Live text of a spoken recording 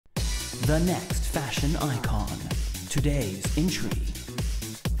The next fashion icon. Today's entry.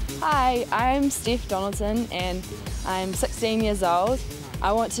 Hi, I'm Steph Donaldson and I'm 16 years old.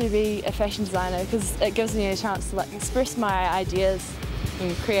 I want to be a fashion designer because it gives me a chance to express my ideas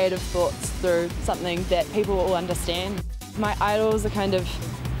and creative thoughts through something that people will understand. My idols are kind of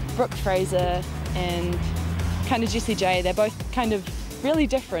Brooke Fraser and kind of Jessie J. They're both kind of really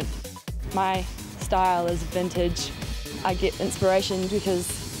different. My style is vintage. I get inspiration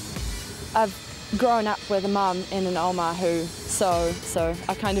because I've grown up with a mum and an oma who sew, so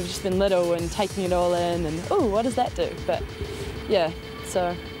I've kind of just been little and taking it all in and, oh, what does that do? But yeah,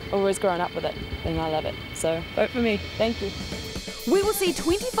 so always grown up with it and I love it. So vote for me, thank you. We will see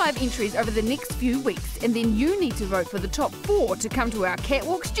 25 entries over the next few weeks, and then you need to vote for the top 4 to come to our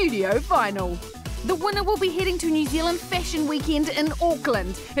Catwalk Studio final. The winner will be heading to New Zealand Fashion Weekend in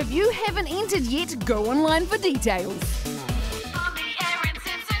Auckland. If you haven't entered yet, go online for details.